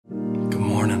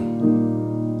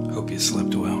you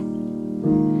slept well.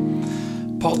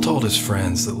 Paul told his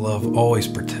friends that love always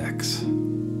protects.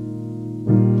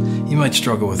 You might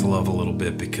struggle with love a little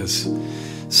bit because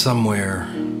somewhere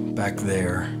back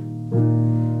there,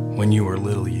 when you were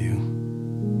little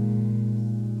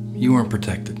you weren't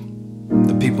protected.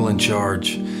 The people in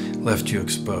charge left you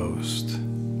exposed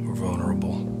or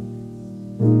vulnerable.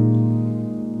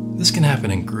 This can happen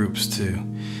in groups too.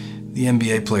 The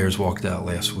NBA players walked out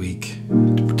last week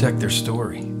to protect their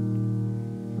story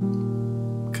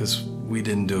because we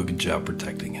didn't do a good job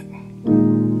protecting it.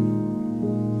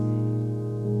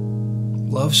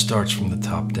 Love starts from the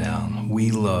top down.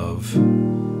 We love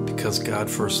because God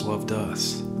first loved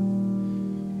us.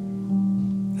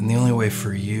 And the only way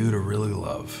for you to really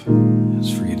love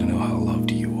is for you to know how loved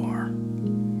you are.